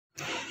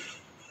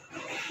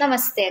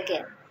Namaste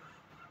again.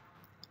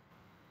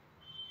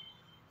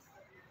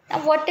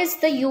 Now, what is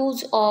the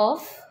use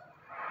of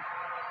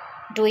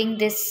doing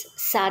this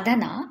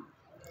sadhana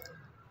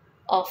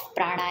of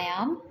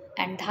pranayama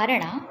and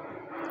dharana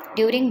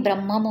during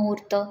Brahma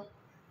Muhurta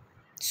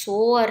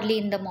so early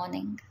in the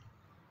morning?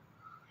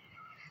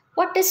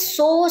 What is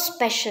so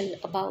special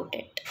about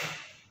it?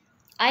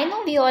 I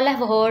know we all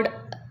have heard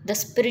the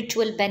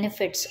spiritual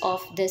benefits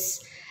of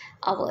this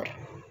hour,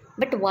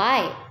 but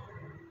why?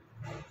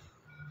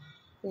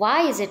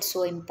 Why is it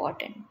so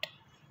important?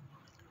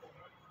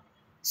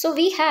 So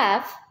we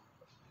have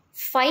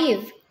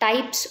 5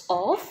 types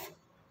of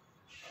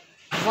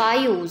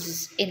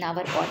vayus in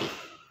our body,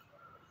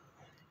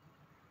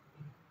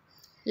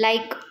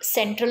 like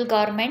central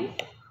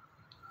government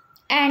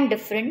and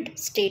different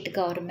state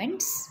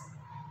governments,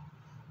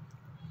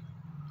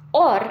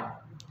 or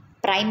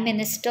prime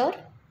minister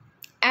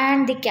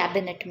and the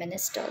cabinet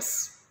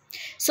ministers.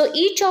 So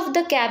each of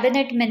the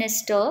cabinet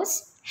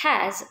ministers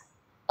has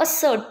a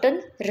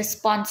certain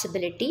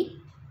responsibility,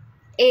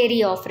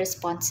 area of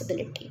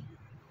responsibility,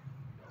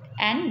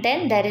 and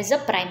then there is a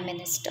prime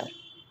minister.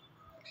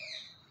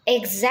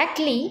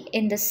 Exactly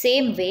in the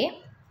same way,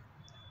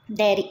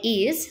 there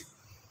is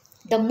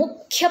the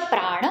mukhya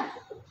prana,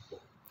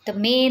 the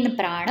main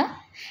prana,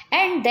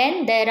 and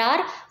then there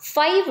are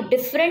 5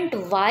 different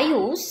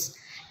vayus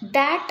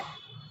that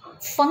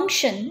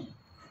function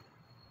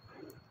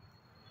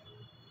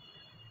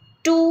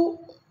to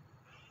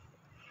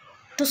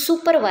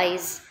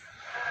supervise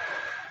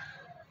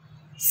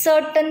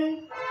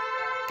certain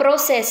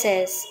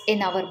processes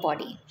in our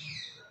body.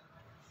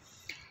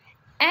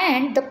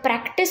 And the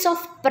practice of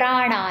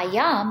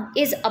pranayama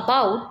is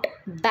about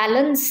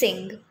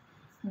balancing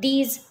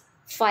these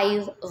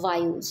 5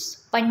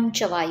 vayus,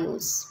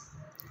 panchavayus,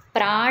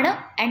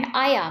 prana and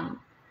ayam.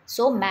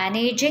 So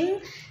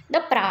managing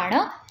the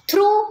prana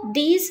through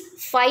these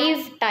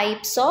 5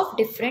 types of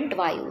different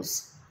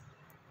vayus.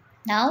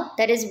 Now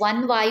there is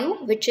one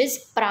vayu which is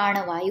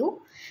prana vayu,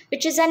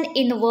 which is an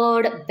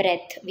inward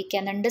breath. We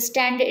can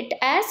understand it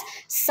as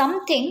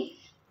something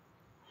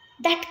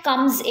that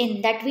comes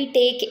in, that we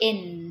take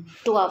in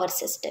to our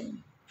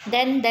system.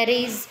 Then there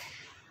is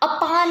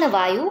apana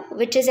vayu,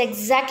 which is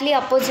exactly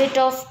opposite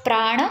of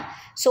prana.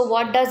 So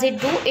what does it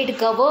do? It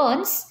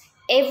governs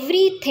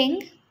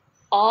everything,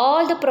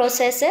 all the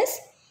processes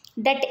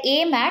that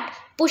aim at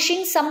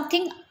pushing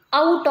something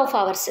out of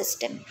our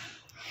system.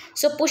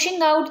 So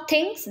pushing out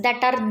things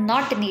that are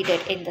not needed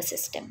in the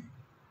system.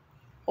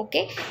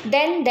 Okay.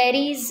 Then there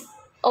is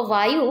a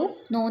vayu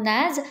known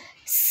as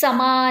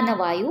samana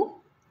vayu.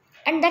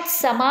 And that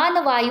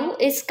samana vayu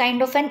is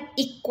kind of an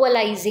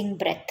equalizing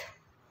breath.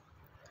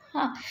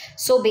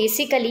 So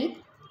basically,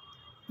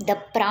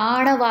 the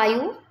prana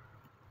vayu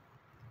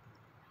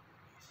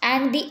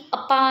and the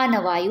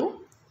apana vayu,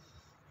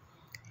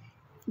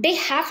 they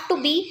have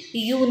to be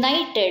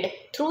united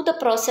through the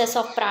process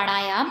of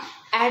pranayama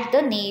at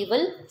the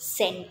navel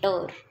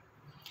center.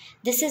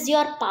 This is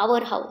your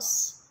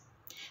powerhouse.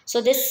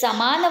 So this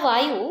samana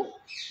vayu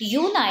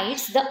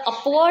unites the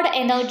upward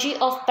energy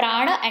of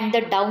prana and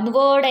the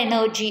downward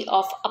energy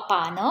of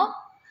apana,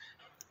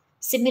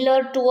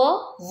 similar to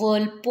a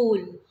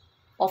whirlpool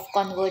of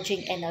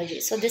converging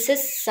energy. So this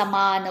is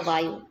samana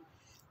vayu.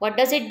 What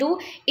does it do?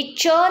 It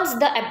churns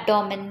the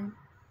abdomen,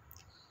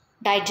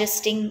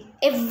 digesting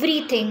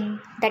everything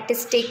that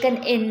is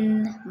taken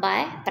in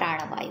by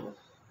prana vayu.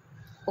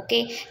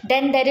 Okay.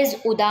 Then there is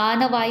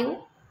udana vayu.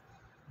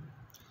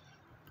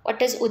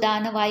 What is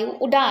udana vayu?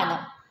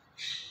 Udana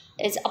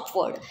is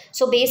upward.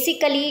 So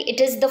basically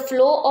it is the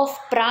flow of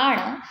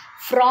prana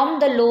from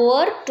the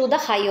lower to the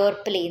higher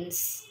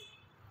planes.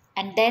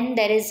 And then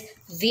there is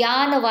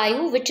vyana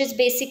vayu, which is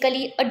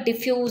basically a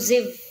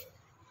diffusive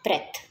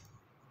breath.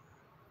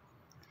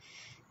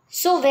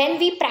 So when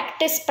we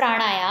practice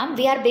pranayama,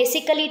 we are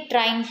basically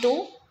trying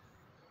to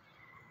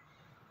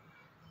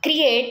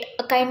create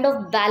a kind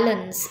of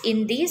balance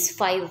in these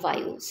 5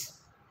 vayus.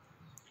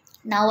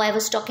 Now I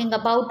was talking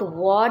about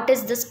what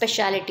is the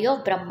speciality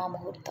of Brahma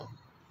Muhurta.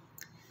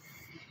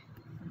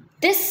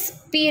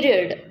 This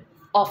period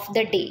of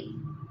the day,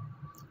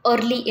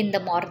 early in the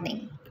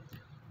morning,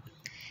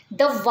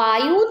 the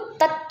Vayu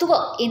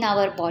Tattva in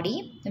our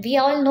body, we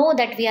all know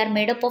that we are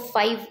made up of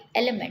 5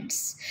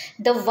 elements.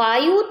 The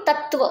Vayu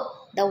Tattva,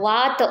 the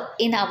Vata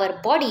in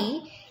our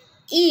body,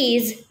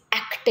 is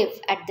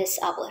active at this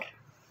hour.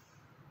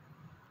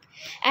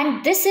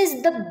 And this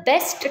is the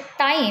best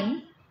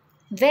time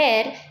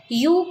where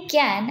you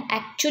can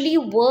actually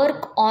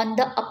work on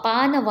the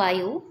Apana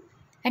Vayu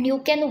and you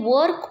can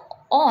work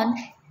on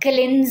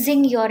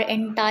cleansing your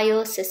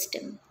entire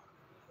system,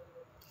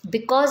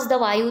 because the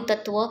Vayu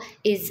Tattva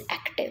is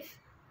active.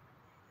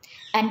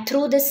 And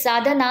through this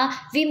sadhana,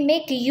 we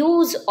make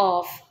use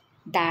of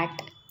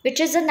that, which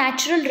is a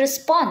natural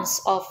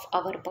response of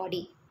our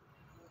body.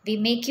 We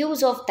make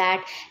use of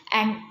that,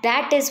 and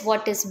that is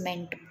what is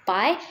meant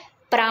by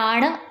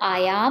prana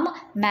ayam,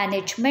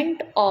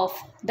 management of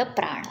the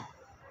prana.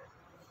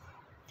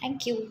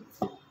 Thank you.